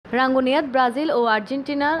রাঙ্গুনিয়াত Brazil ও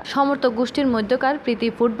আর্জেন্টিনার সমর্থক গোষ্ঠীর মধ্যকার প্রীতি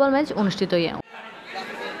ফুটবল ম্যাচ অনুষ্ঠিত হয়।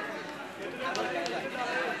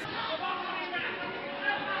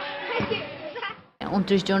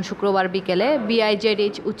 29 জুন শুক্রবার বিকেলে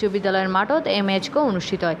বিআইজেডএইচ উচ্চ বিদ্যালয়ের মাঠত এই ম্যাচকে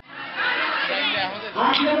অনুষ্ঠিত হয়।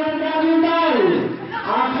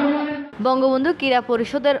 বঙ্গবন্ধু ক্রীড়া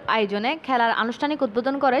পরিষদের আয়োজনে খেলার আনুষ্ঠানিক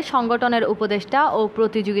উদ্বোধন করে সংগঠনের উপদেষ্টা ও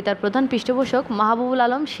প্রতিযোগিতার প্রধান পৃষ্ঠপোষক মাহবুবুল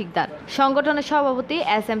আলম শিকদার। সংগঠনের সভাপতি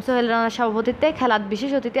এস.এম. সোহেল রানার সভাপতিত্বে খেলাত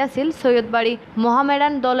বিশেষ অতিথি আছেন সৈয়দবাড়ি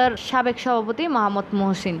মোহামেডান দলের সাবেক সভাপতি মোহাম্মদ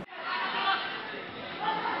মহসিন।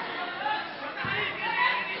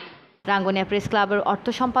 রাঙ্গুনিয়া প্রেস ক্লাবের অর্থ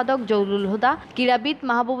সম্পাদক জৌলুল হুদা, ক্রীড়াবিদ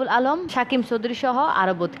মাহবুবুল আলম, শাকিম চৌধুরী সহ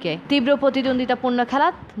আরো বোধকে। তীব্র প্রতিদ্বন্দ্বিতাপূর্ণ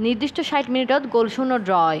খেলাত নির্দিষ্ট 60 মিনিটত গোল শূন্য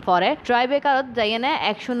ড্র হয়। পরে ট্রাইবেকারত যাইয়েনে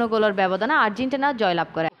 1-0 গোলের ব্যবধানে আর্জেন্টিনা জয়লাভ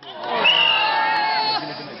করে।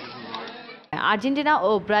 আর্জেন্টিনা ও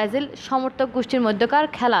ব্রাজিল সমর্থক গোষ্ঠীর মধ্যকার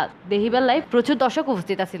খেলা দেহিবেলায় প্রচুর দর্শক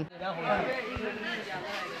উপস্থিত আছেন।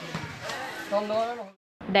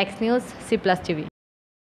 Desk news Cplus TV.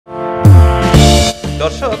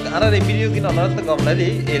 দর্শক আনার এই ভিডিও কিনা অনারত গমনালি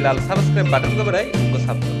এই লাল সাবস্ক্রাইব বাটন কবরাই উনকো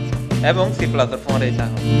সাবস্ক্রাইব এবং Cplus এর ফোনে এটা